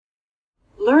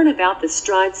Learn about the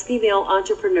strides female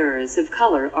entrepreneurs of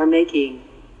color are making.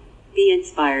 Be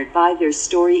inspired by their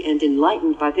story and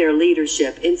enlightened by their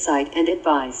leadership, insight, and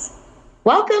advice.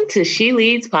 Welcome to She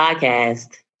Leads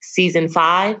Podcast, Season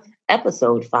 5,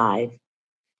 Episode 5.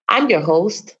 I'm your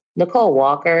host, Nicole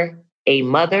Walker, a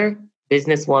mother,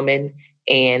 businesswoman,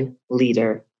 and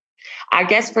leader. Our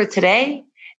guest for today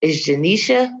is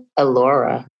Janisha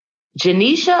Alora.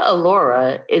 Janisha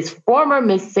Alora is former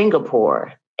Miss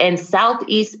Singapore and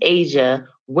Southeast Asia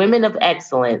Women of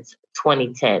Excellence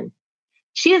 2010.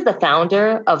 She is the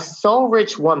founder of Soul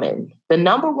Rich Woman, the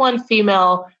 #1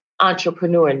 female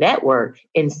entrepreneur network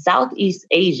in Southeast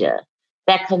Asia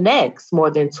that connects more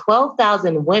than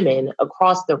 12,000 women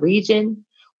across the region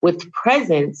with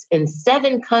presence in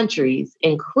 7 countries,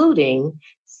 including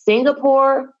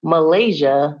Singapore,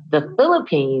 Malaysia, the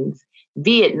Philippines,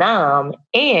 Vietnam,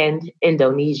 and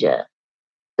Indonesia.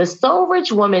 The Soul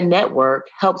Rich Woman Network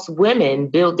helps women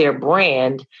build their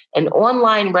brand and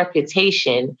online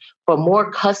reputation for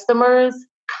more customers,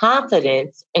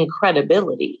 confidence, and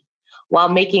credibility, while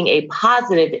making a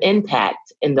positive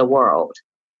impact in the world.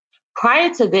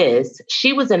 Prior to this,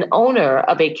 she was an owner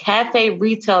of a cafe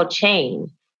retail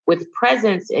chain with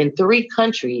presence in 3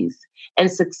 countries and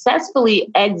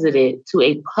successfully exited to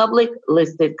a public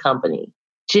listed company.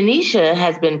 Janisha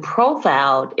has been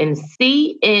profiled in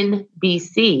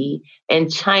CNBC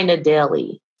and China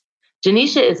Daily.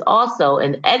 Janisha is also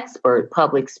an expert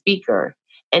public speaker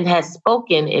and has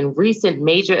spoken in recent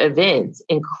major events,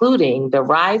 including the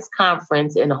RISE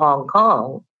Conference in Hong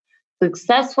Kong,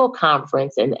 Successful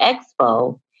Conference and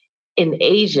Expo in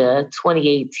Asia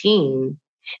 2018,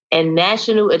 and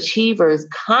National Achievers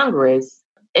Congress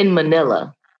in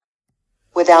Manila.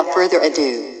 Without further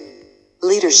ado,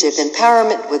 Leadership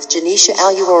Empowerment with Janisha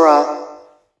Alora.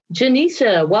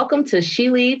 Janisha, welcome to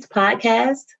She Leads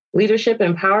Podcast, Leadership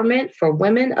Empowerment for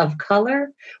Women of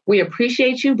Color. We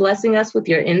appreciate you blessing us with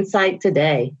your insight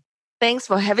today. Thanks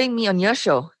for having me on your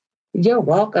show. You're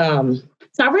welcome.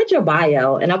 So I read your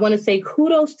bio, and I want to say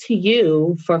kudos to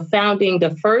you for founding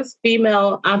the first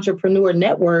female entrepreneur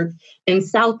network in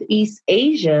Southeast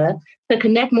Asia to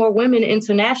connect more women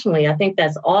internationally. I think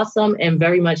that's awesome and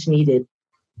very much needed.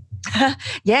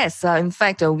 Yes, in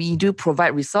fact, we do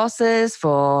provide resources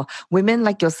for women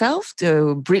like yourself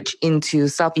to bridge into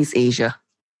Southeast Asia.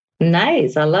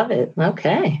 Nice. I love it.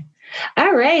 Okay.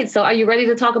 All right. So are you ready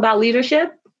to talk about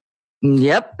leadership?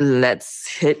 Yep. Let's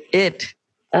hit it.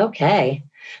 Okay.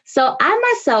 So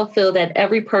I myself feel that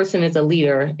every person is a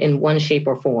leader in one shape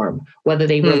or form, whether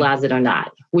they realize it or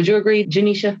not. Would you agree,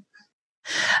 Janisha?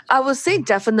 I would say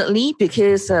definitely,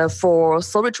 because for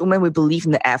Soul Rich Women, we believe in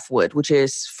the F word, which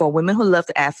is for women who love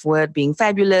the F word, being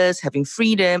fabulous, having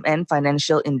freedom and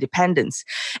financial independence.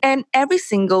 And every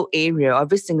single area,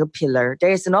 every single pillar,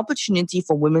 there is an opportunity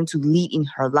for women to lead in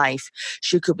her life.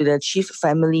 She could be the chief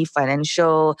family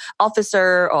financial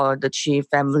officer or the chief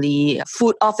family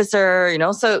food officer,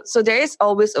 So there is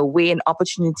always a way and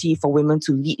opportunity for women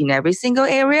to lead in every single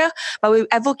area. But we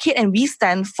advocate and we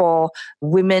stand for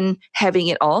women having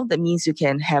it all. That means you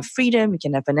can have freedom, you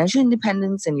can have financial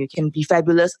independence, and you can be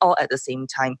fabulous all at the same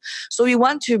time. So we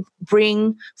want to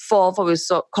bring forth what we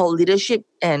call leadership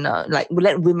and let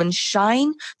women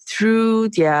shine through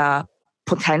their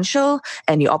potential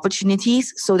and the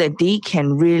opportunities so that they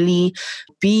can really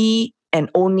be and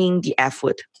owning the F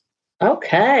word.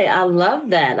 Okay, I love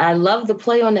that. I love the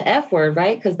play on the F word,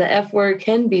 right? Because the F word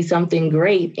can be something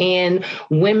great. And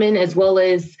women, as well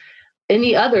as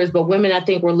any others, but women I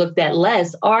think were looked at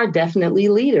less, are definitely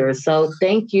leaders. So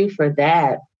thank you for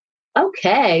that.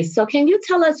 Okay, so can you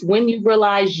tell us when you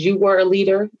realized you were a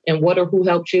leader and what or who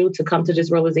helped you to come to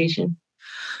this realization?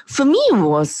 For me, it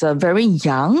was very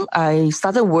young. I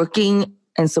started working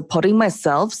and supporting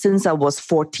myself since I was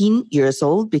 14 years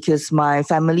old because my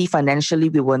family financially,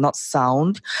 we were not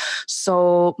sound.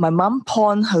 So my mom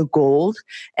pawned her gold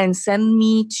and sent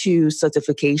me to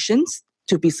certifications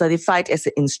to be certified as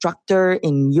an instructor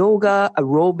in yoga,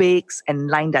 aerobics, and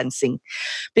line dancing.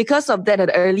 Because of that, at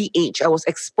an early age, I was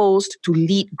exposed to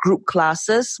lead group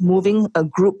classes, moving a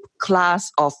group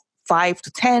class of 5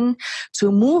 to 10 to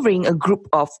moving a group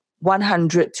of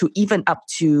 100 to even up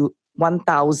to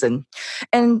 1,000.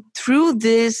 And through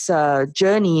this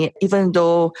journey, even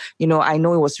though, I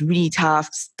know it was really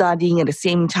tough studying at the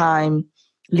same time,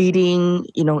 leading,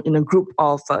 in a group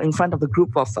of, in front of a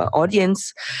group of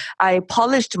audience, I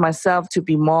polished myself to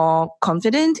be more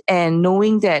confident and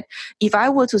knowing that if I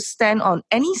were to stand on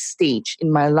any stage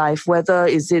in my life, whether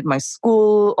is it my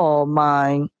school or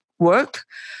my work,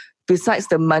 besides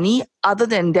the money, other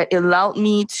than that, it allowed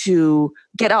me to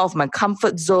get out of my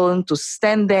comfort zone, to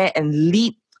stand there and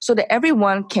lead so that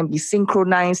everyone can be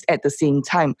synchronized at the same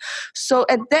time. So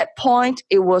at that point,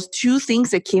 it was two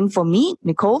things that came for me,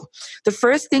 Nicole. The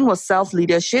first thing was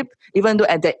self-leadership. Even though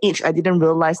at that age, I didn't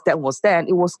realize that was that.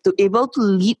 It was to able to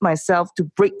lead myself to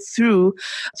break through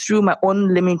my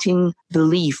own limiting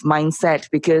belief mindset,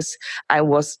 because I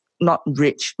was not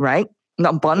rich, right?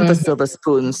 Not born with a silver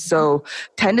spoon. So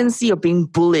tendency of being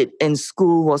bullied in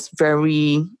school was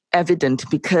very evident,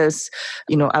 because,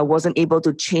 I wasn't able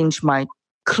to change my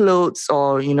clothes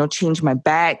or change my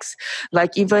bags.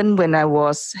 Like even when I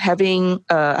was having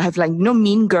I have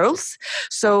mean girls.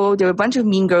 So there were a bunch of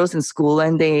mean girls in school,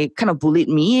 and they kind of bullied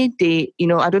me. They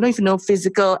I don't know if you know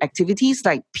physical activities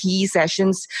like PE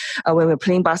sessions, when we're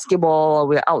playing basketball or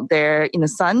we're out there in the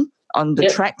sun on the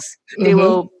tracks. They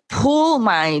will pull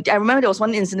I remember there was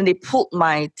one incident, they pulled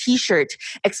my t-shirt,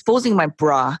 exposing my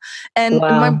bra. And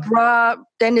my bra,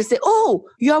 then they said, "Oh,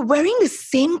 you are wearing the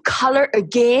same color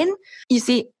again?" You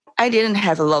see, I didn't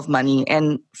have a lot of money.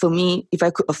 And for me, if I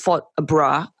could afford a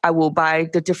bra, I will buy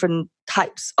the different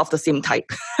types of the same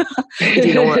type. If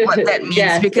you know what that means.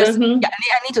 Yes. Because I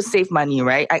need to save money,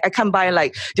 right? I can't buy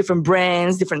like different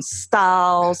brands, different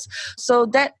styles. So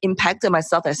that impacted my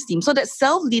self-esteem. So that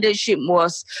self-leadership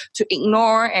was to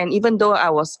ignore. And even though I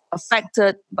was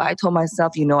affected, but I told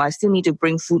myself, I still need to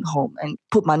bring food home and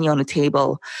put money on the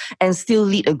table and still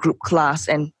lead a group class.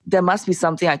 And there must be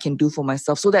something I can do for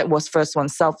myself. So that was first one,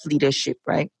 self-leadership,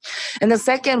 right? And the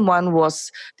second one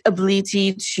was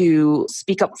ability to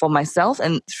speak up for myself.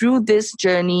 And through this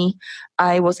journey,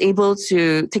 I was able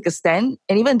to take a stand.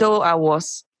 And even though I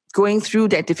was going through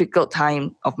that difficult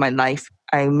time of my life,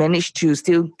 I managed to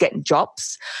still get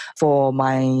jobs for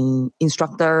my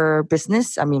instructor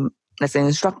business. I mean, as an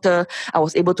instructor, I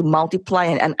was able to multiply,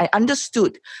 and I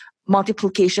understood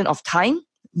multiplication of time.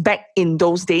 Back in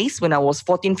those days when I was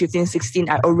 14, 15, 16,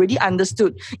 I already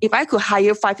understood if I could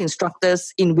hire 5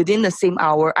 instructors within the same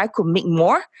hour, I could make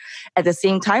more at the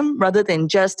same time rather than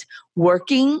just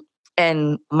working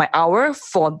and my hour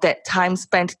for that time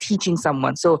spent teaching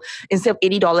someone. So instead of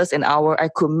 $80 an hour, I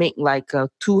could make like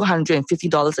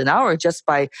 $250 an hour just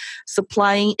by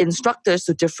supplying instructors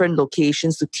to different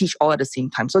locations to teach all at the same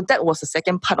time. So that was the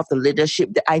second part of the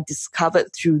leadership that I discovered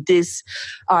through this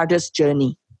arduous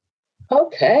journey.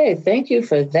 Okay, thank you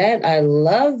for that. I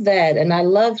love that. And I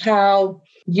love how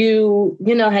you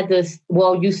had this,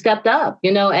 you stepped up,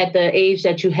 at the age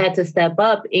that you had to step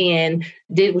up and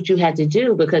did what you had to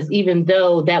do, because even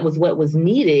though that was what was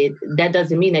needed, that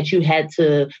doesn't mean that you had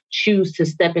to choose to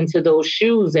step into those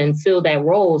shoes and fill that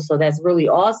role. So that's really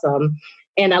awesome.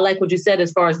 And I like what you said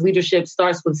as far as leadership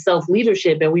starts with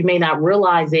self-leadership, and we may not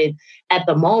realize it at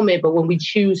the moment, but when we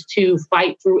choose to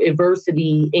fight through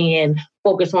adversity and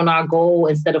focus on our goal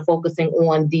instead of focusing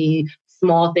on the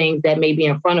small things that may be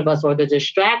in front of us or the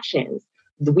distractions,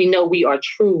 we know we are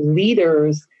true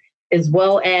leaders, as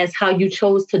well as how you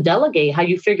chose to delegate, how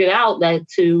you figured out that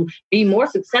to be more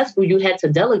successful, you had to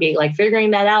delegate. Like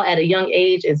figuring that out at a young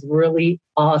age is really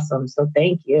awesome. So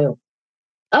thank you.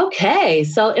 Okay,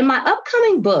 so in my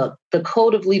upcoming book, The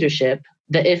Code of Leadership,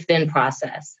 The If-Then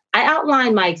Process, I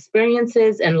outline my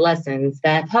experiences and lessons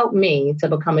that have helped me to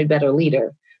become a better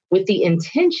leader with the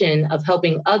intention of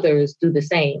helping others do the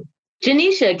same.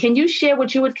 Janisha, can you share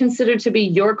what you would consider to be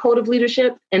your code of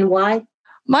leadership and why?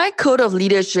 My code of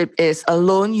leadership is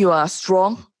alone you are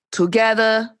strong,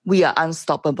 together we are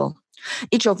unstoppable.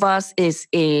 Each of us is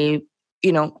a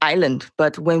island.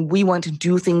 But when we want to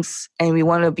do things and we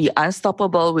want to be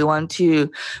unstoppable, we want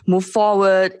to move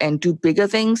forward and do bigger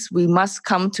things, we must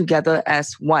come together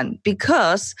as one.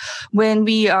 Because when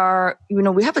we are,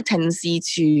 we have a tendency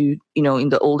to, in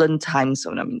the olden times,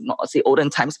 I mean, not say olden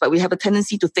times, but we have a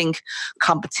tendency to think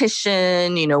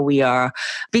competition, we are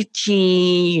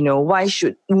bitchy, why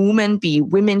should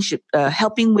women should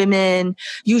helping women.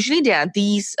 Usually there are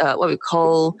these, what we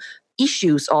call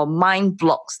issues or mind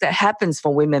blocks that happens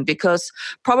for women because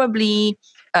probably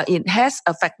it has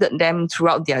affected them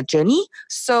throughout their journey.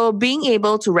 So being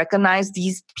able to recognize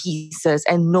these pieces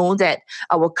and know that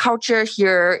our culture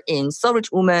here in Soul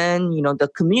Rich Women, the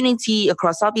community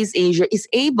across Southeast Asia is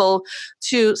able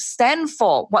to stand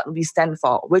for what we stand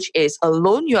for, which is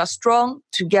alone you are strong,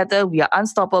 together we are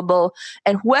unstoppable,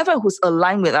 and whoever who's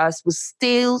aligned with us will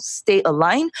still stay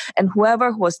aligned, and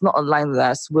whoever who is not aligned with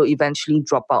us will eventually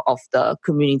drop out of the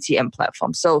community and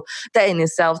platform. So that in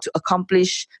itself, to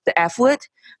accomplish the effort,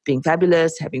 being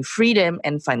fabulous, having freedom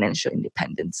and financial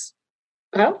independence.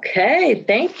 Okay,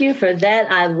 thank you for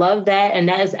that. I love that. And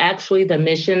that is actually the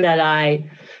mission that I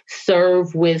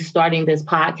serve with starting this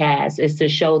podcast, is to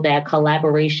show that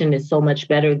collaboration is so much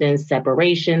better than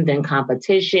separation, than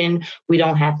competition. We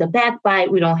don't have to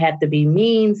backbite. We don't have to be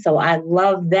mean. So I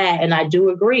love that. And I do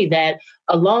agree that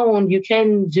alone you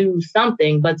can do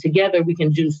something, but together we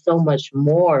can do so much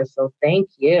more. So thank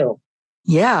you.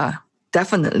 Yeah,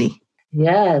 definitely.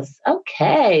 Yes.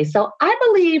 Okay. So I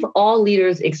believe all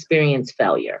leaders experience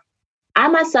failure. I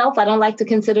myself, I don't like to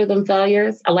consider them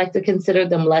failures. I like to consider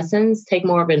them lessons, take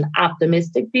more of an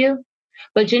optimistic view.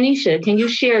 But Janisha, can you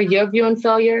share your view on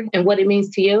failure and what it means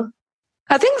to you?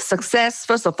 I think success,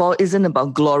 first of all, isn't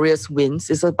about glorious wins.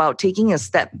 It's about taking a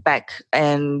step back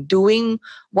and doing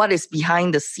what is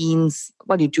behind the scenes,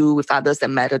 what you do with others that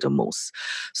matter the most.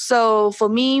 So for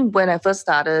me, when I first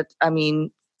started,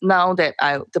 now that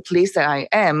the place that I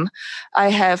am, I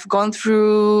have gone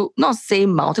through, not say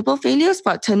multiple failures,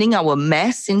 but turning our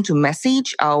mess into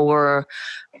message, our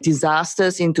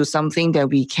disasters into something that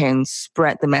we can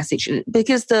spread the message.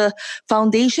 Because the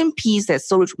foundation piece that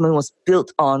So Rich Women was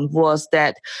built on was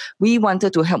that we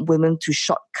wanted to help women to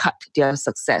shortcut their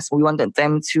success. We wanted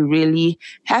them to really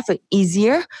have it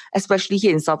easier, especially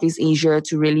here in Southeast Asia,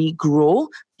 to really grow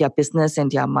their business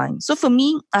and their mind. So for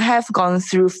me, I have gone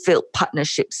through failed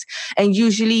partnerships. And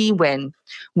usually when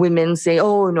women say,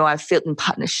 oh, no, I failed in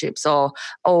partnerships, or,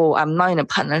 oh, I'm not in a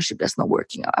partnership that's not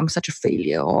working out, I'm such a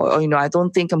failure, or I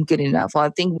don't think I'm good enough, or I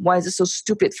think, why is it so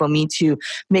stupid for me to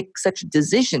make such a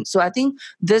decision? So I think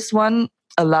this one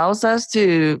allows us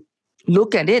to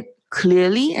look at it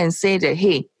clearly and say that,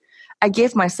 hey, I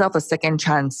gave myself a second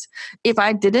chance. If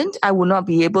I didn't, I would not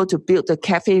be able to build the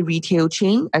cafe retail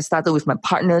chain. I started with my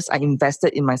partners. I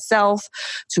invested in myself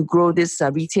to grow this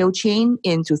retail chain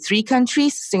into 3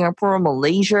 countries, Singapore,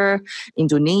 Malaysia,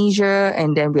 Indonesia,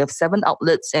 and then we have 7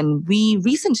 outlets. And we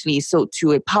recently sold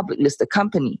to a public listed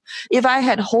company. If I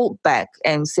had held back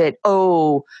and said,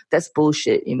 oh, that's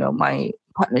bullshit, my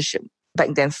partnership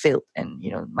back then failed, and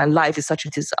my life is such a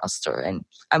disaster and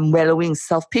I'm wallowing in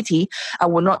self-pity, I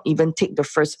will not even take the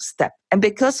first step. And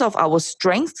because of our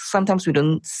strength, sometimes we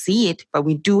don't see it, but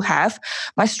we do have.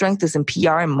 My strength is in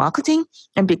PR and marketing.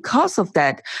 And because of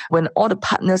that, when all the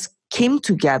partners came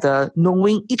together,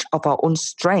 knowing each of our own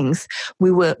strengths,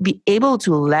 we will be able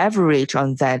to leverage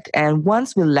on that. And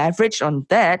once we leverage on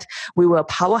that, we were a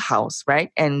powerhouse,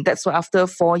 right? And that's why after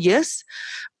 4 years,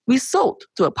 we sold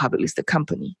to a public listed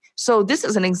company. So this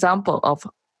is an example of,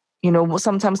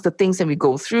 sometimes the things that we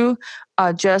go through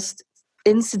are just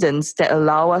incidents that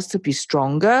allow us to be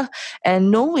stronger, and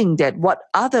knowing that what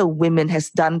other women has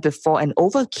done before and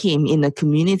overcame in a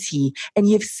community, and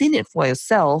you've seen it for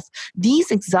yourself,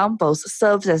 these examples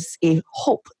serve as a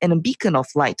hope and a beacon of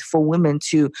light for women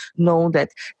to know that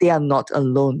they are not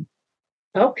alone.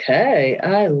 Okay,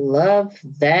 I love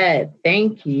that.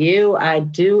 Thank you. I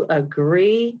do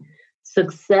agree.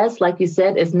 Success, like you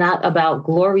said, is not about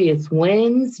glorious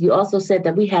wins. You also said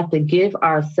that we have to give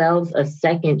ourselves a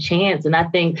second chance. And I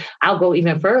think I'll go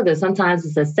even further. Sometimes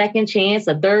it's a second chance,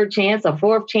 a third chance, a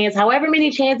fourth chance, however many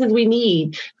chances we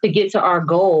need to get to our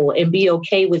goal, and be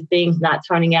okay with things not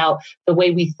turning out the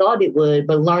way we thought it would,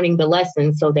 but learning the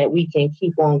lessons so that we can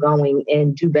keep on going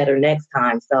and do better next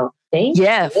time. So thank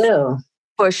you.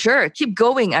 For sure. Keep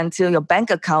going until your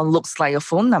bank account looks like a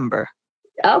phone number.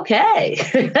 Okay.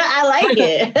 I like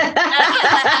it.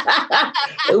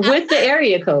 With the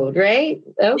area code, right?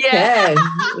 Okay. Yeah.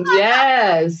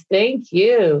 Yes. Thank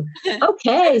you.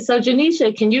 Okay. So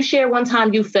Janisha, can you share one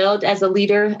time you failed as a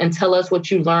leader and tell us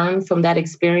what you learned from that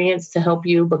experience to help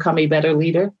you become a better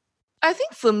leader? I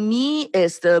think for me,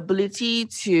 it's the ability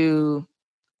to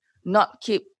not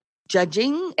keep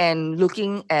judging and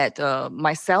looking at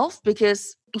myself,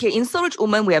 because in So Rich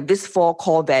Women, we have these 4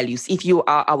 core values. If you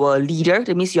are our leader,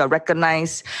 that means you are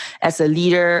recognized as a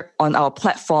leader on our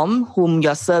platform, whom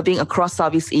you're serving across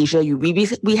Southeast Asia.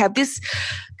 We have this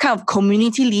kind of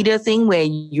community leader thing where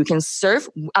you can serve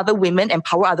other women,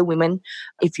 empower other women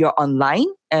if you're online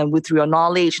and with your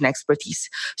knowledge and expertise.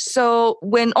 So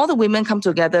when all the women come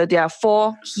together, there are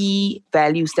 4 key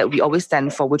values that we always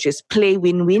stand for, which is play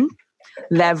win-win,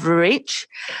 leverage,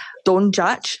 don't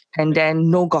judge, and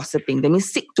then no gossiping. That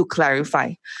means seek to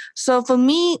clarify. So for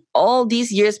me, all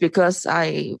these years, because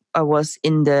I was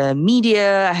in the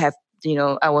media, I have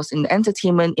I was in the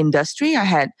entertainment industry. I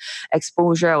had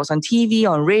exposure. I was on TV,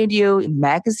 on radio, in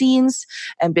magazines.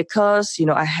 And because,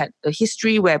 I had a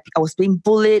history where I was being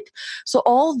bullied. So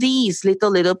all these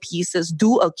little pieces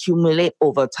do accumulate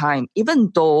over time,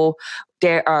 even though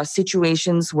there are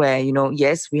situations where,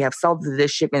 yes, we have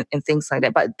self-leadership and things like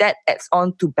that, but that adds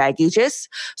on to baggages.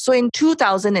 So in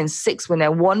 2006, when I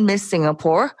won Miss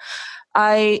Singapore,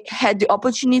 I had the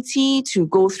opportunity to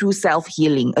go through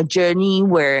self-healing, a journey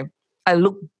where I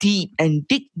look deep and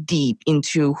dig deep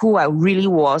into who I really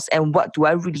was and what do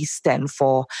I really stand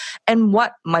for and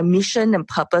what my mission and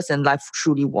purpose in life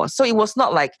truly was. So it was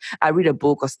not like I read a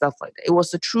book or stuff like that. It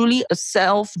was truly a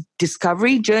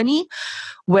self-discovery journey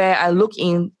where I look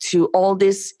into all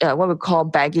this, what we call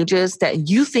baggages that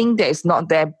you think that is not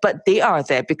there, but they are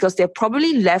there because they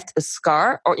probably left a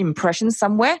scar or impression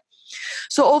somewhere.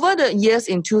 So over the years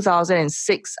in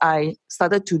 2006, I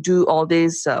started to do all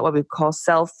this, what we call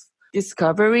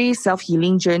self-discovery,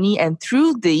 self-healing journey. And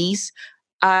through these,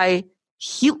 I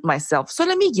healed myself. So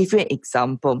let me give you an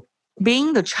example.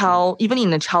 Being the child, even in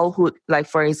the childhood, like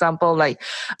for example, like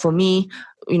for me,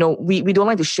 we don't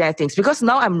like to share things because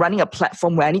now I'm running a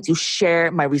platform where I need to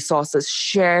share my resources,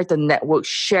 share the network,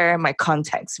 share my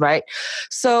contacts, right?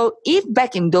 So if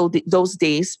back in those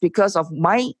days, because of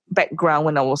my background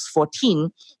when I was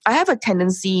 14, I have a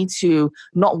tendency to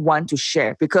not want to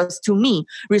share because to me,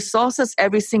 resources,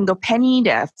 every single penny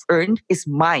that I've earned is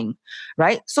mine,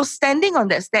 right? So standing on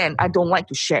that stand, I don't like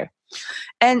to share.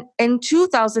 And in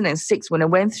 2006, when I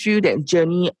went through that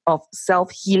journey of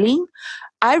self-healing,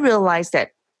 I realized that,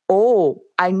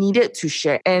 I needed to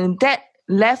share. And that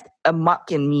left a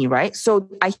mark in me, right? So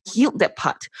I healed that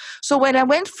part. So when I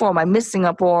went for my Miss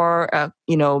Singapore,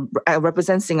 I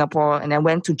represent Singapore, and I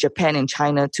went to Japan and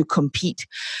China to compete.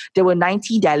 There were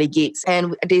 90 delegates,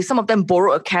 and some of them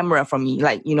borrowed a camera from me.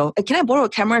 Like, can I borrow a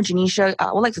camera, Janisha?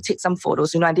 I would like to take some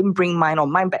photos. I didn't bring mine, or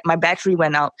my battery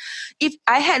went out. If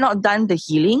I had not done the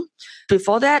healing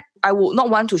before that, I would not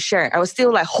want to share. I would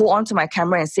still hold on to my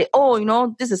camera and say,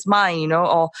 this is mine,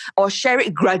 or share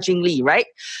it grudgingly, right?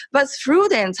 But through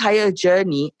the entire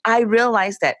journey, I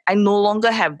realized that I no longer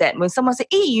have that. When someone says,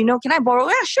 hey, can I borrow?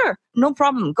 Yeah, sure. No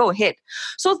problem. Go ahead.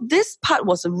 So this part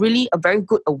was really a very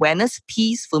good awareness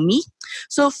piece for me.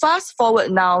 So fast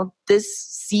forward now, this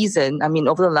season,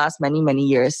 over the last many, many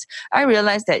years, I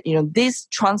realized that, these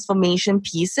transformation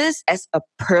pieces as a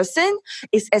person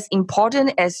is as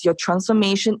important as your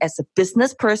transformation as a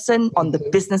business person on the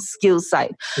business skill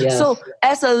side. Yes. So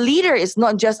as a leader, it's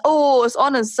not just, it's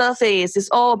on the surface. It's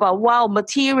all about,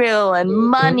 material and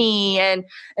money and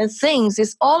things.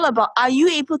 It's all about, are you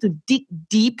able to dig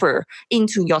deeper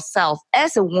into yourself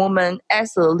as a woman,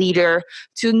 as a leader,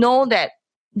 to know that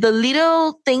the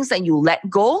little things that you let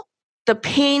go, the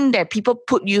pain that people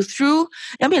put you through.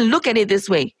 Look at it this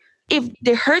way. If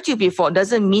they hurt you before,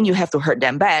 doesn't mean you have to hurt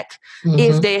them back. Mm-hmm.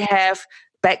 If they have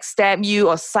backstabbed you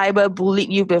or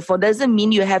cyberbullied you before, doesn't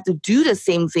mean you have to do the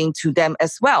same thing to them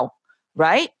as well,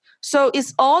 right? So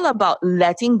it's all about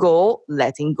letting go, and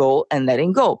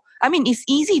letting go. It's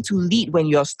easy to lead when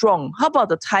you're strong. How about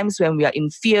the times when we are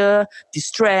in fear,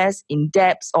 distress, in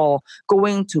debts, or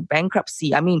going to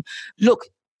bankruptcy? Look,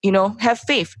 have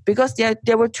faith, because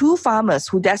there were two farmers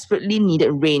who desperately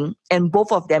needed rain, and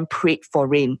both of them prayed for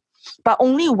rain. But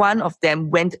only one of them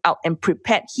went out and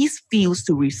prepared his fields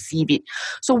to receive it.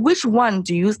 So which one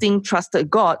do you think trusted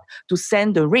God to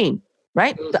send the rain,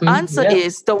 right? The answer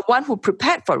is the one who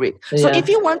prepared for it. Yeah. So if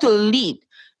you want to lead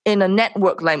in a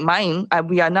network like mine,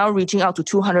 we are now reaching out to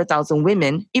 200,000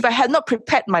 women. If I had not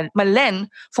prepared my land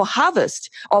for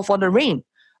harvest or for the rain,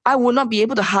 I would not be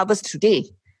able to harvest today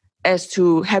as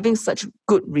to having such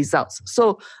good results.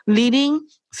 So leading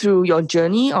through your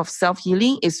journey of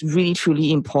self-healing is really,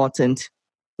 truly important.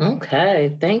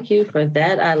 Okay, thank you for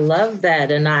that. I love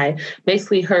that. And I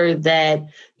basically heard that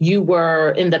you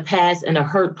were in the past in a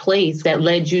hurt place that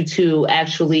led you to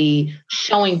actually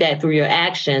showing that through your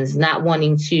actions, not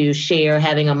wanting to share,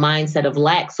 having a mindset of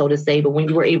lack, so to say. But when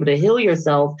you were able to heal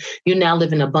yourself, you now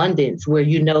live in abundance, where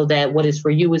you know that what is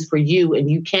for you, and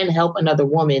you can help another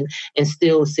woman and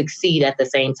still succeed at the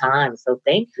same time. So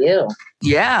thank you.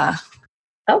 Yeah.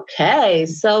 Okay,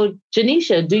 so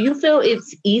Janisha, do you feel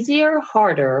it's easier,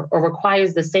 harder, or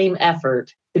requires the same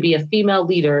effort to be a female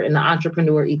leader in the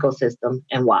entrepreneur ecosystem,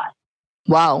 and why?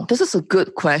 Wow, this is a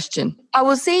good question. I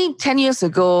would say 10 years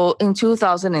ago, in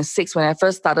 2006, when I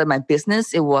first started my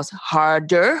business, it was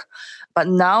harder, but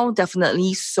now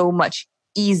definitely so much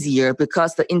easier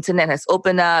because the internet has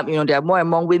opened up. There are more and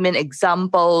more women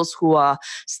examples who are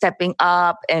stepping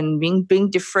up and being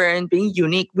different, being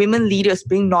unique, women leaders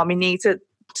being nominated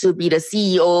to be the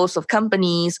CEOs of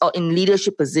companies or in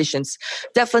leadership positions.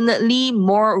 Definitely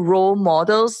more role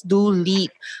models do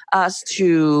lead us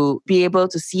to be able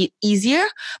to see it easier.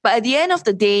 But at the end of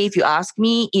the day, if you ask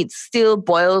me, it still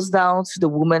boils down to the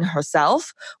woman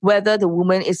herself, whether the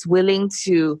woman is willing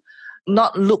to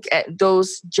not look at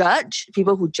those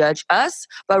people who judge us,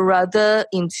 but rather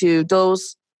into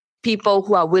those people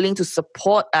who are willing to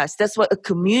support us. That's what a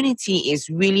community is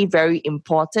really very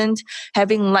important.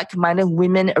 Having like-minded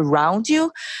women around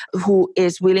you who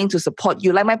is willing to support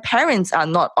you. Like my parents are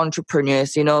not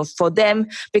entrepreneurs, for them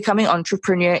becoming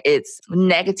entrepreneur, it's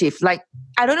negative. Like,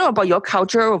 I don't know about your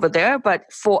culture over there,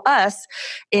 but for us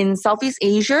in Southeast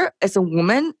Asia, as a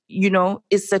woman,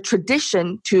 it's a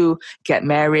tradition to get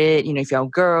married. If you're a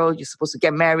girl, you're supposed to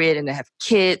get married and then have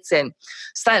kids and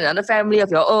start another family of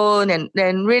your own, and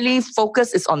then really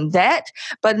focus is on that.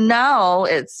 But now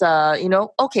it's,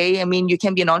 okay, I mean, you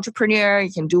can be an entrepreneur,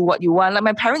 you can do what you want. Like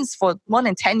my parents, for more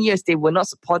than 10 years, they were not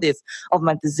supportive of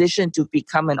my decision to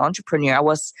become an entrepreneur.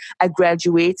 I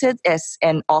graduated as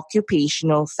an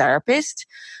occupational therapist.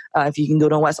 If you don't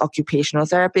know what's occupational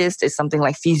therapist, it's something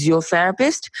like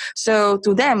physiotherapist. So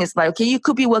to them, it's like, okay, you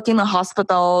could be working in a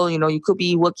hospital, you could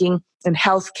be working in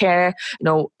healthcare,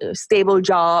 stable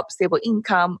job, stable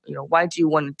income. Why do you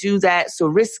want to do that? So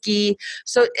risky.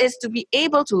 So it's to be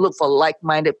able to look for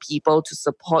like-minded people to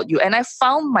support you. And I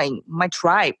found my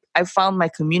tribe. I found my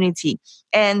community.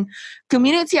 And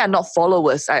community are not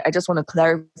followers. I just want to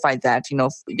clarify that.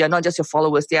 You're not just your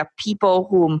followers. They are people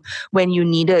whom, when you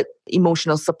needed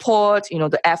emotional support,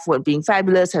 the F word being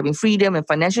fabulous, having freedom and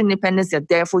financial independence, they're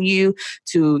there for you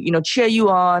to, cheer you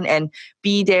on and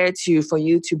be there for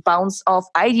you to bounce off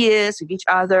ideas with each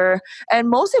other. And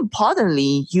most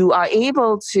importantly, you are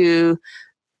able to,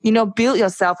 build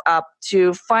yourself up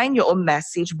to find your own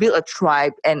message, build a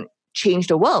tribe and change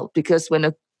the world. Because when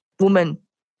a woman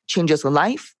changes her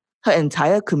life, her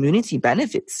entire community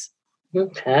benefits.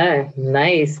 Okay,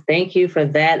 nice. Thank you for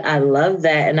that. I love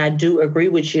that. And I do agree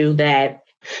with you that,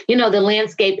 the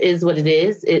landscape is what it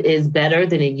is. It is better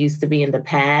than it used to be in the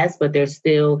past, but there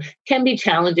still can be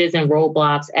challenges and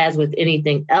roadblocks as with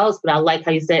anything else. But I like how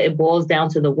you said it boils down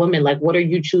to the woman. Like, what are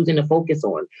you choosing to focus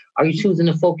on? Are you choosing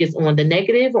to focus on the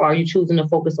negative, or are you choosing to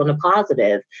focus on the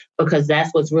positive? Because that's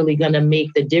what's really going to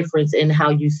make the difference in how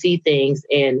you see things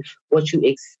and what you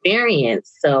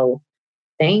experience. So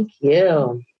thank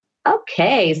you.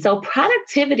 Okay, so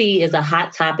productivity is a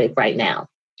hot topic right now,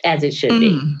 as it should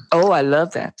be. Oh, I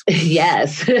love that.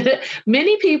 Yes.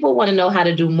 Many people want to know how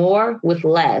to do more with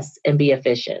less and be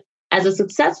efficient. As a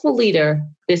successful leader,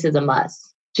 this is a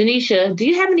must. Janisha, do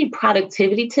you have any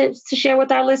productivity tips to share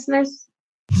with our listeners?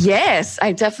 Yes,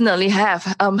 I definitely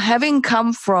have. Having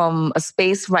come from a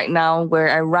space right now where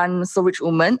I run So Rich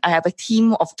Woman, I have a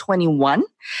team of 21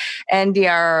 and they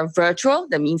are virtual.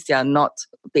 That means they are not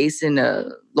based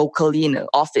locally in an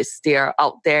office. They are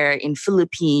out there in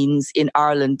Philippines, in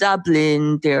Ireland,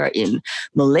 Dublin, they're in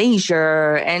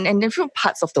Malaysia and different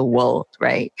parts of the world,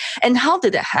 right? And how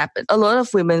did that happen? A lot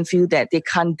of women feel that they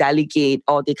can't delegate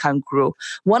or they can't grow.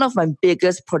 One of my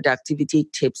biggest productivity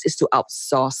tips is to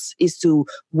outsource, is to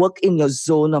work in your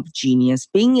zone of genius,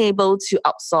 being able to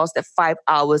outsource that 5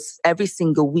 hours every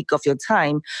single week of your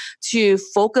time to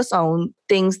focus on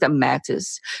things that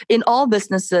matters. In all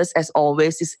businesses, as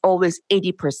always, it's always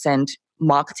 80%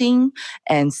 marketing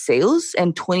and sales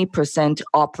and 20%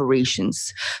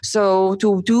 operations. So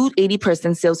to do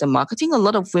 80% sales and marketing, a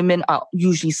lot of women are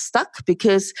usually stuck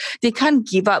because they can't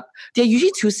give up. There are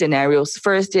usually two scenarios.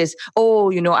 First is, I'm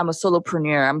a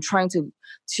solopreneur. I'm trying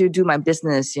to do my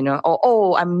business,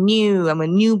 or, I'm new. I'm a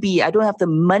newbie. I don't have the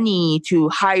money to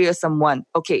hire someone.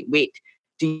 Okay, wait.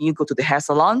 Do you go to the hair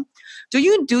salon? Do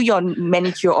you do your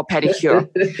manicure or pedicure?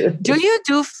 Do you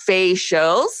do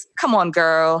facials? Come on,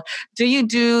 girl. Do you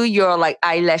do your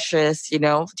eyelashes? Do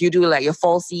you do your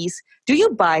falsies? Do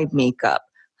you buy makeup?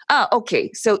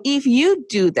 Okay. So if you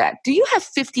do that, do you have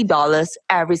 $50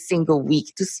 every single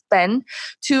week to spend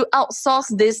to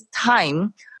outsource this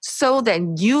time so that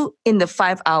you, in the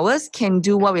 5 hours, can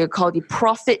do what we call the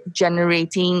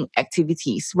profit-generating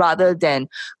activities rather than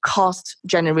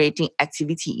cost-generating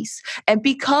activities? And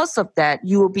because of that,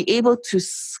 you will be able to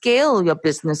scale your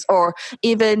business or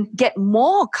even get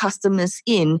more customers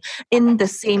in the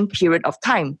same period of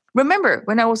time. Remember,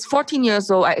 when I was 14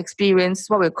 years old, I experienced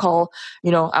what we call,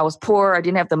 I was poor. I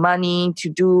didn't have the money to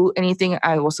do anything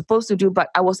I was supposed to do, but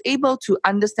I was able to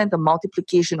understand the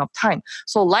multiplication of time.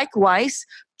 So likewise,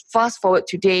 fast forward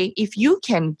today, if you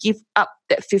can give up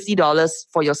that $50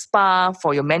 for your spa,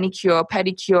 for your manicure,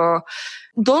 pedicure,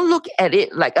 don't look at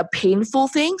it like a painful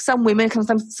thing. Some women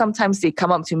sometimes they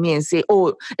come up to me and say,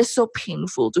 oh, it's so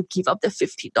painful to give up the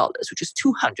 $50, which is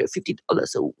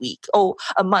 $250 a week. Oh,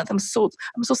 a month. I'm so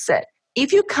sad.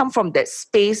 If you come from that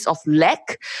space of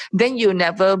lack, then you'll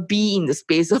never be in the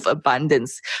space of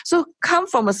abundance. So come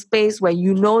from a space where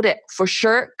you know that for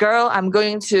sure, girl, I'm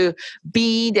going to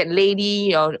be that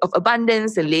lady of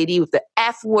abundance, the lady with the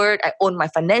F word. I own my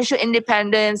financial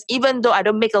independence. Even though I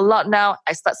don't make a lot now,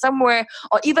 I start somewhere.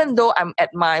 Or even though I'm at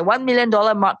my $1 million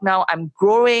mark now, I'm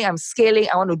growing, I'm scaling,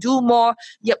 I want to do more.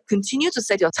 Yep, continue to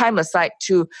set your time aside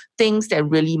to things that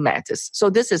really matters. So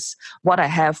this is what I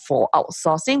have for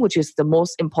outsourcing, which is the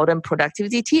most important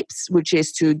productivity tips, which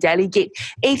is to delegate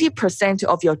 80%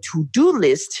 of your to-do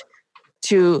list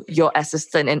to your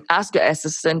assistant and ask your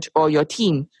assistant or your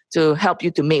team to help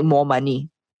you to make more money.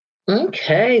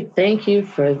 Okay, thank you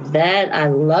for that. I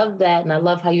love that. And I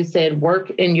love how you said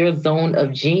work in your zone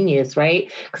of genius,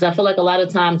 right? Because I feel like a lot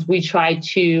of times we try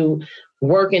to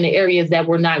work in the areas that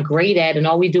we're not great at, and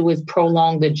all we do is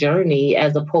prolong the journey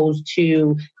as opposed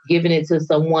to giving it to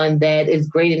someone that is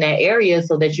great in that area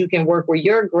so that you can work where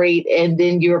you're great, and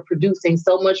then you're producing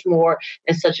so much more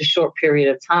in such a short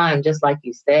period of time, just like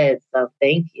you said. So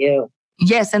thank you.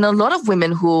 Yes, and a lot of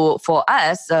women who, for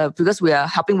us, because we are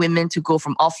helping women to go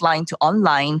from offline to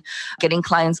online, getting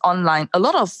clients online, a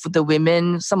lot of the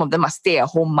women, some of them are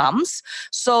stay-at-home moms,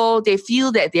 so they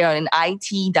feel that they are an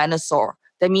IT dinosaur.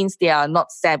 That means they are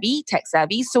not savvy, tech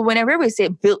savvy. So whenever we say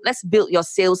let's build your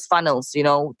sales funnels,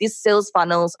 these sales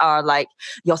funnels are like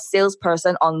your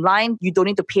salesperson online. You don't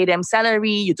need to pay them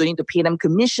salary. You don't need to pay them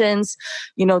commissions,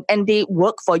 and they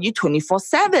work for you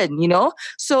 24/7,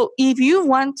 So if you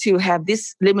want to have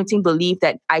this limiting belief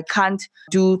that I can't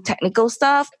do technical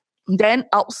stuff, then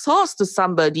outsource to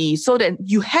somebody so that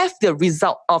you have the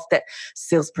result of that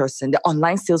salesperson, the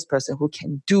online salesperson who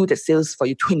can do the sales for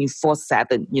you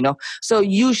 24/7, So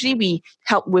usually we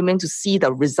help women to see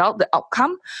the result, the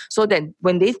outcome, so that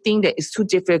when they think that it's too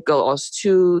difficult or it's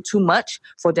too much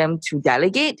for them to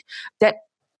delegate, that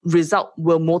result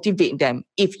will motivate them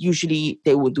if usually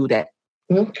they will do that.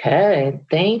 Okay,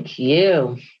 thank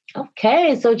you.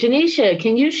 Okay, so Janisha,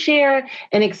 can you share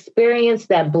an experience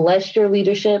that blessed your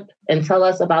leadership and tell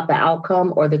us about the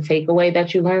outcome or the takeaway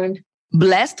that you learned?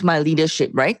 Blessed my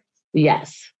leadership, right?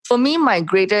 Yes. For me, my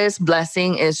greatest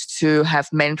blessing is to have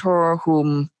mentor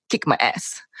whom kick my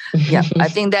ass. Yeah, I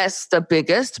think that's the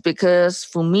biggest, because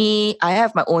for me, I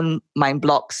have my own mind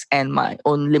blocks and my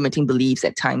own limiting beliefs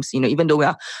at times. Even though we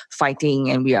are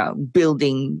fighting and we are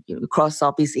building across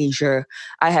Southeast Asia,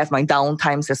 I have my down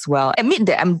times as well.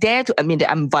 I'm dare to admit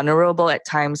that I'm vulnerable at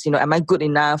times. Am I good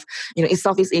enough? Is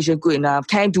Southeast Asia good enough?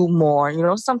 Can I do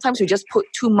more? Sometimes we just put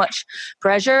too much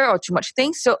pressure or too much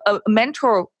things. So a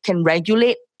mentor can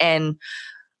regulate and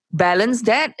balance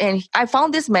that. And I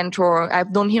found this mentor.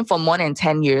 I've known him for more than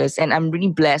 10 years, and I'm really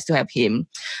blessed to have him.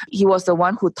 He was the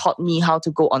one who taught me how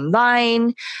to go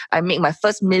online. I made my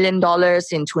first $1 million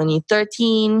in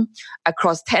 2013. I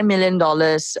crossed $10 million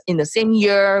in the same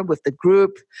year with the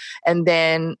group. And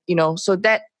then, so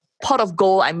that pot of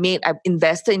gold I made, I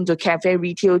invested into a cafe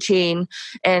retail chain.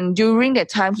 And during that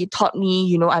time, he taught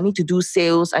me, I need to do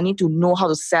sales. I need to know how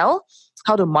to sell,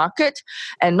 how to market,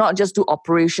 and not just do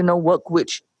operational work,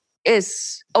 which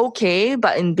is okay,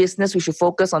 but in business we should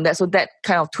focus on that. So that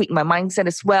kind of tweaked my mindset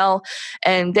as well.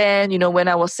 And then, when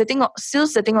I was still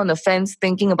sitting on the fence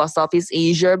thinking about Southeast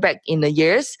Asia back in the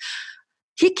years,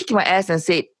 he kicked my ass and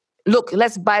said, look,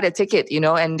 let's buy the ticket,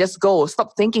 and just go.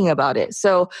 Stop thinking about it.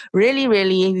 So really,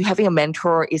 really having a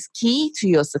mentor is key to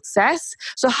your success.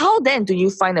 So how then do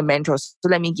you find a mentor? So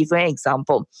let me give you an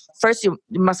example. First, you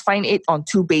must find it on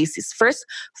two bases. First,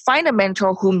 find a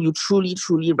mentor whom you truly,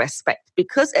 truly respect.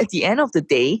 Because at the end of the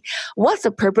day, what's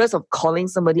the purpose of calling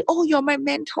somebody, oh, you're my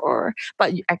mentor?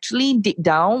 But you actually dig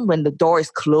down when the door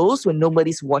is closed, when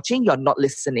nobody's watching, you're not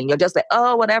listening. You're just like,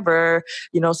 oh, whatever.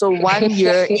 So 1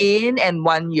 year in and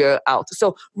 1 year out.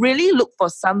 So really look for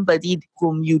somebody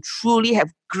whom you truly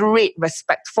have great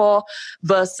respect for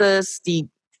versus the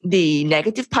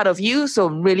negative part of you. So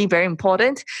really very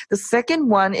important. The second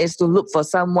one is to look for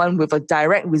someone with a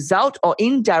direct result or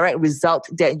indirect result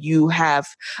that you have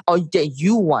or that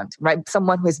you want, right?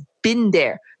 Someone who has been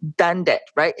there, done that,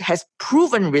 right? Has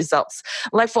proven results.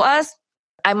 Like for us,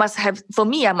 I must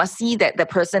see that the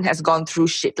person has gone through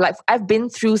shit. Like I've been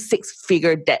through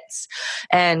 6-figure debts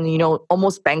and,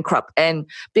 almost bankrupt. And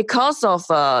because of,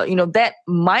 that,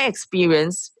 my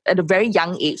experience at a very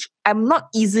young age, I'm not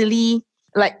easily,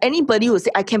 like anybody who say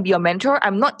I can be your mentor,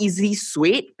 I'm not easily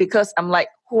swayed because I'm like,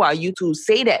 Who are you to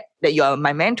say that you are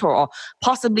my mentor or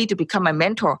possibly to become my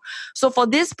mentor? So for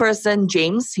this person,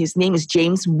 James, his name is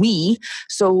James Wee.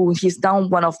 So he's now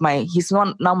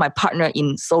now my partner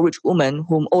in Soul Rich Woman,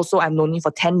 whom also I've known him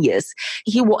for 10 years.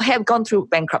 He had gone through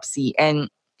bankruptcy and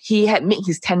he had made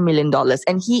his $10 million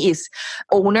and he is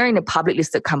owner in a public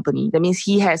listed company. That means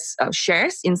he has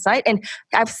shares inside, and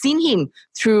I've seen him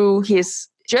through his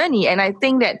journey. And I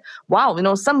think that, wow,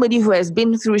 somebody who has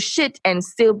been through shit and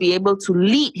still be able to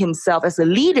lead himself as a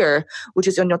leader, which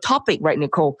is on your topic, right,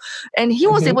 Nicole? And he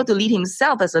was able to lead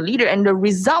himself as a leader. And the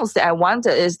results that I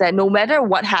wanted is that no matter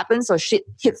what happens or shit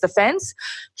hits the fence,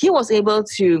 he was able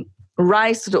to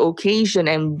rise to the occasion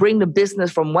and bring the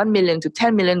business from $1 million to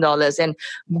 $10 million and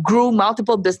grew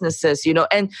multiple businesses,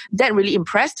 and that really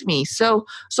impressed me. So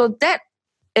that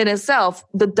in itself,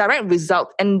 the direct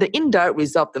result and the indirect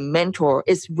result, the mentor,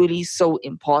 is really so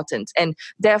important. And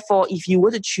therefore, if you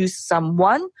were to choose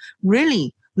someone,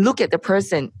 really look at the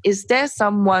person. Is there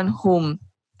someone whom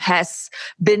has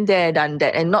been there, done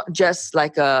that, and not just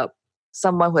like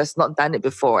someone who has not done it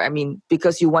before? I mean,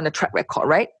 because you want a track record,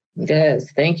 right? Yes,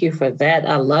 thank you for that.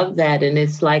 I love that. And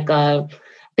it's like, I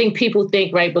think people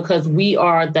think, right, because we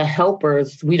are the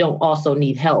helpers, we don't also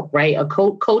need help, right?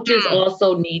 Coaches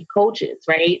also need coaches,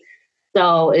 right?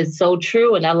 So it's so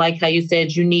true. And I like how you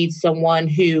said you need someone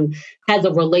who has a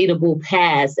relatable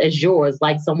past as yours,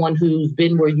 like someone who's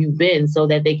been where you've been so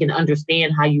that they can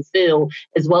understand how you feel,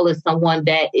 as well as someone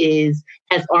that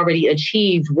has already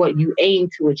achieved what you aim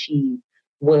to achieve,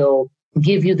 will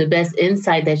give you the best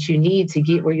insight that you need to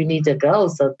get where you need to go.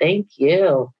 So thank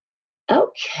you.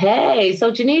 Okay.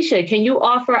 So Janisha, can you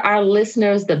offer our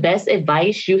listeners the best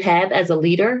advice you have as a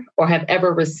leader or have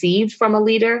ever received from a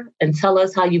leader, and tell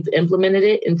us how you've implemented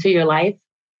it into your life?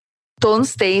 Don't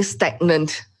stay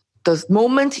stagnant. The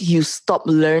moment you stop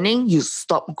learning, you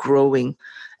stop growing.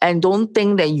 And don't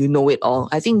think that you know it all.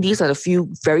 I think these are the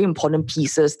few very important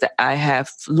pieces that I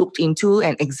have looked into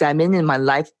and examined in my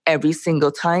life every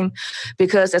single time.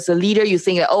 Because as a leader, you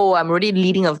think, oh, I'm already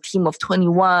leading a team of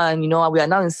 21. We are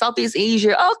now in Southeast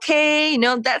Asia. Okay,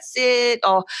 that's it.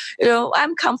 Or,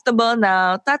 I'm comfortable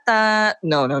now. Ta-ta.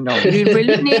 No. You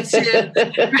really need to...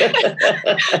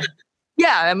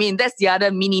 Yeah, I mean, that's the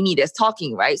other mini-me that's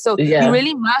talking, right? So you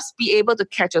really must be able to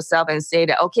catch yourself and say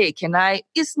that, okay,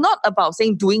 it's not about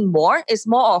saying doing more. It's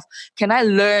more of, can I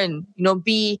learn,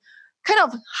 be kind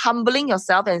of humbling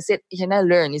yourself and say, can I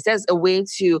learn? Is there a way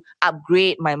to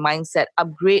upgrade my mindset,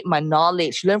 upgrade my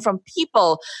knowledge, learn from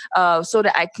people so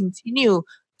that I continue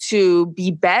to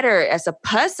be better as a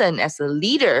person, as a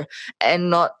leader, and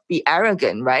not be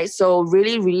arrogant, right? So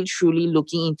really, really, truly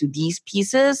looking into these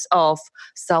pieces of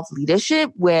self-leadership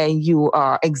where you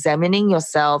are examining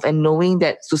yourself and knowing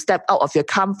that to step out of your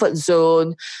comfort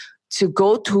zone, to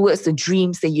go towards the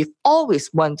dreams that you've always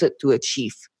wanted to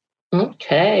achieve.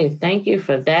 Okay, thank you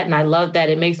for that. And I love that.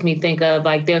 It makes me think of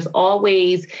there's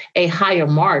always a higher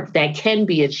mark that can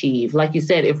be achieved. Like you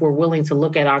said, if we're willing to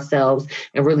look at ourselves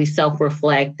and really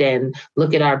self-reflect and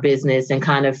look at our business and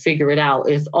kind of figure it out,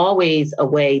 it's always a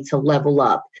way to level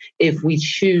up if we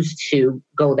choose to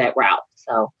go that route.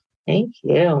 So thank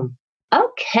you.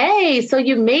 Okay, so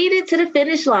you made it to the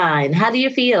finish line. How do you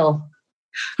feel?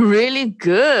 Really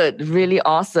good. Really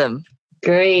awesome.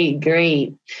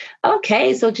 Great.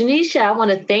 Okay, so Janisha, I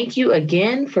want to thank you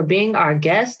again for being our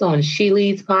guest on She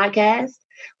Leads podcast,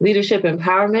 Leadership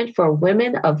Empowerment for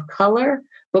Women of Color.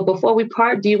 But before we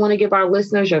part, do you want to give our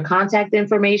listeners your contact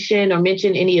information or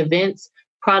mention any events,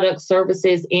 products,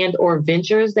 services, and or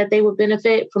ventures that they would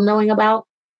benefit from knowing about?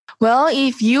 Well,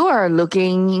 if you are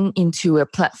looking into a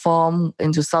platform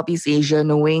into Southeast Asia,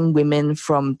 knowing women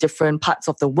from different parts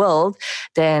of the world,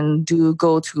 then do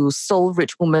go to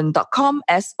soulrichwoman.com,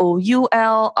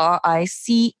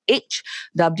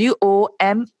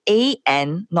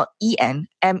 SOULRICHWOMAN, not EN,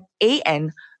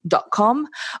 MAN.com.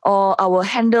 Or our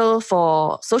handle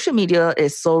for social media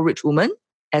is soulrichwoman.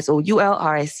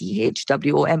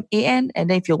 SOULRICHWOMAN. And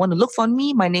then if you want to look for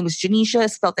me, my name is Janisha,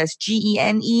 spelled as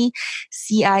GENECIA,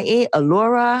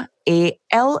 Allura,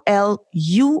 ALLUORA.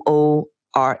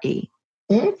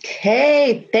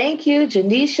 Okay, thank you,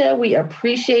 Janisha. We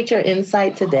appreciate your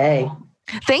insight today.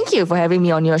 Thank you for having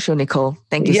me on your show, Nicole.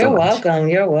 Thank you so much.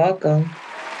 You're welcome.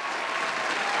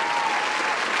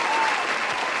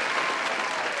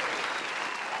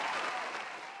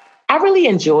 I really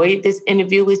enjoyed this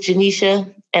interview with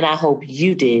Janisha, and I hope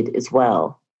you did as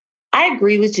well. I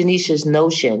agree with Janisha's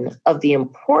notion of the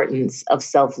importance of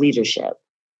self-leadership.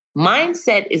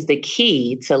 Mindset is the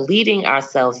key to leading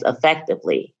ourselves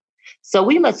effectively. So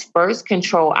we must first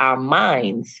control our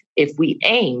minds if we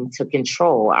aim to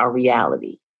control our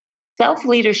reality.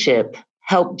 Self-leadership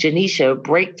helped Janisha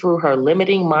break through her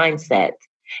limiting mindset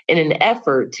in an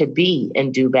effort to be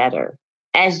and do better.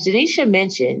 As Janisha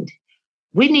mentioned,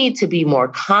 we need to be more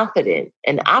confident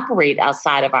and operate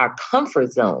outside of our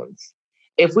comfort zones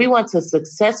if we want to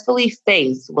successfully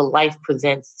face what life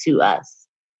presents to us.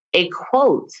 A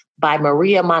quote by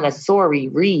Maria Montessori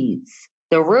reads,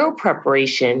 "The real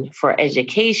preparation for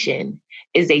education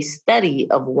is a study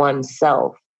of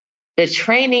oneself. The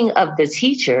training of the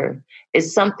teacher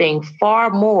is something far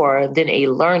more than a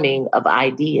learning of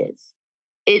ideas.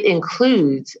 It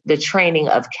includes the training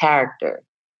of character.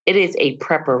 It is a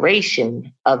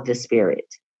preparation of the spirit."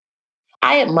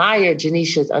 I admire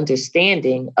Janisha's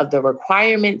understanding of the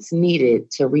requirements needed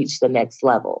to reach the next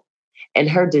level and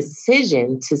her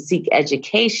decision to seek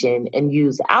education and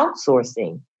use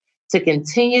outsourcing to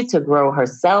continue to grow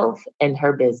herself and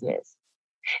her business.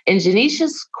 In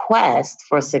Janisha's quest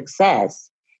for success,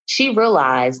 she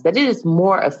realized that it is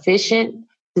more efficient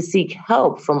to seek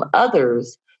help from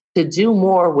others to do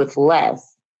more with less,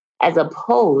 as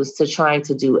opposed to trying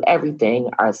to do everything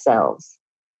ourselves.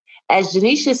 As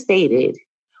Janisha stated,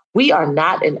 we are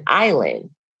not an island,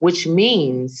 which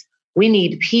means we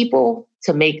need people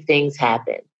to make things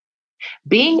happen.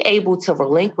 Being able to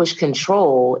relinquish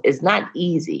control is not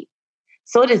easy.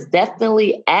 So it is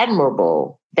definitely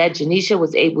admirable that Janisha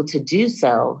was able to do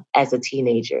so as a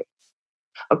teenager.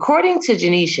 According to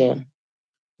Janisha,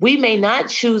 we may not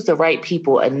choose the right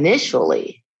people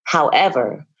initially.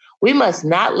 However, we must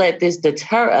not let this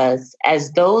deter us,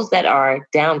 as those that are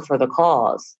down for the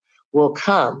cause will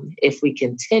come if we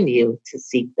continue to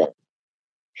seek them.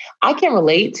 I can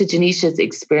relate to Janisha's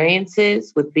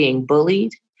experiences with being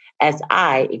bullied, as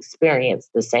I experienced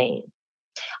the same.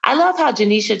 I love how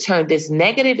Janisha turned this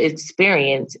negative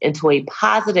experience into a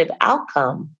positive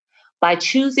outcome by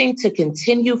choosing to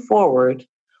continue forward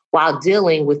while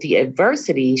dealing with the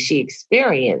adversity she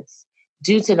experienced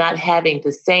due to not having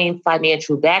the same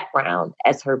financial background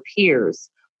as her peers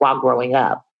while growing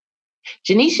up.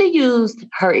 Janisha used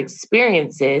her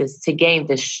experiences to gain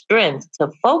the strength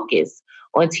to focus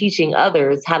on teaching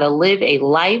others how to live a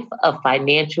life of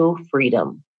financial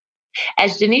freedom.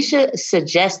 As Janisha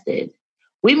suggested,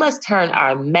 we must turn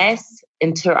our mess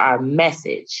into our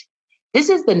message. This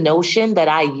is the notion that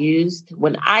I used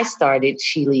when I started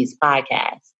She Leads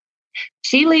Podcast.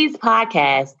 She Leads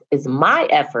Podcast is my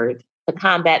effort to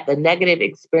combat the negative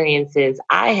experiences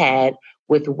I had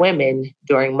with women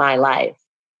during my life.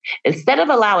 Instead of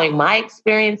allowing my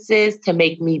experiences to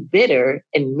make me bitter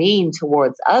and mean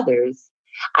towards others,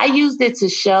 I used it to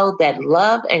show that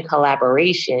love and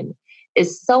collaboration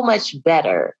is so much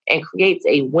better and creates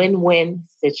a win-win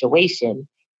situation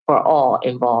for all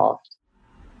involved.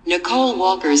 Nicole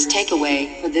Walker's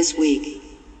takeaway for this week.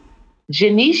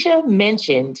 Janisha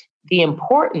mentioned the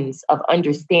importance of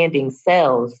understanding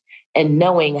sales and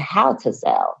knowing how to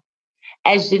sell.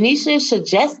 As Janisha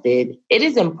suggested, it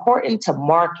is important to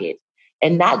market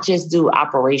and not just do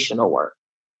operational work.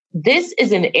 This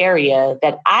is an area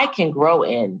that I can grow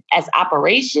in, as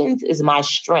operations is my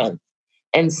strength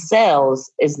and sales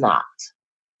is not.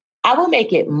 I will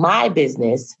make it my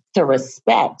business to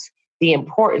respect the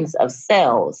importance of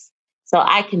sales so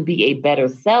I can be a better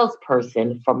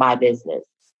salesperson for my business.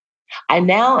 I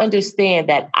now understand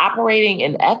that operating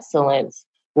in excellence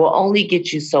will only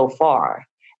get you so far,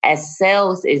 as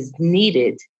sales is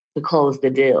needed to close the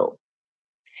deal.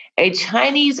 A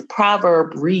Chinese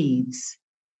proverb reads,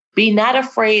 "Be not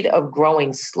afraid of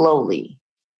growing slowly.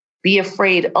 Be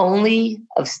afraid only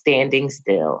of standing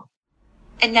still."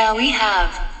 And now we have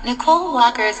Nicole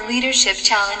Walker's Leadership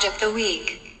Challenge of the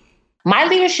Week. My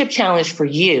leadership challenge for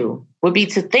you would be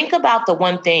to think about the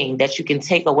one thing that you can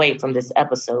take away from this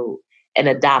episode and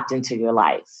adopt into your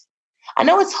life. I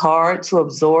know it's hard to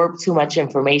absorb too much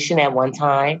information at one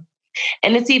time,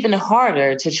 and it's even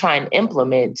harder to try and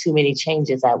implement too many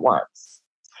changes at once.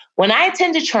 When I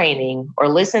attend a training or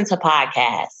listen to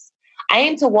podcasts, I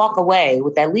aim to walk away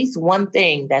with at least one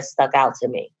thing that stuck out to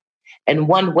me and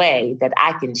one way that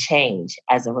I can change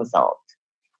as a result.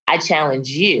 I challenge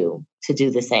you to do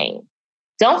the same.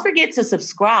 Don't forget to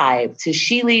subscribe to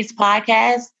She Leads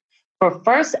Podcast for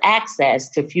first access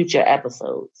to future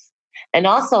episodes. And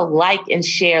also like and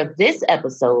share this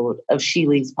episode of She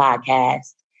Leads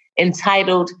Podcast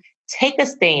entitled Take a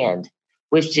Stand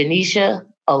with Janisha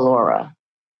Alora.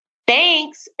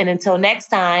 Thanks. And until next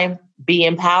time, be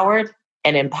empowered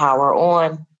and empower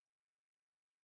on.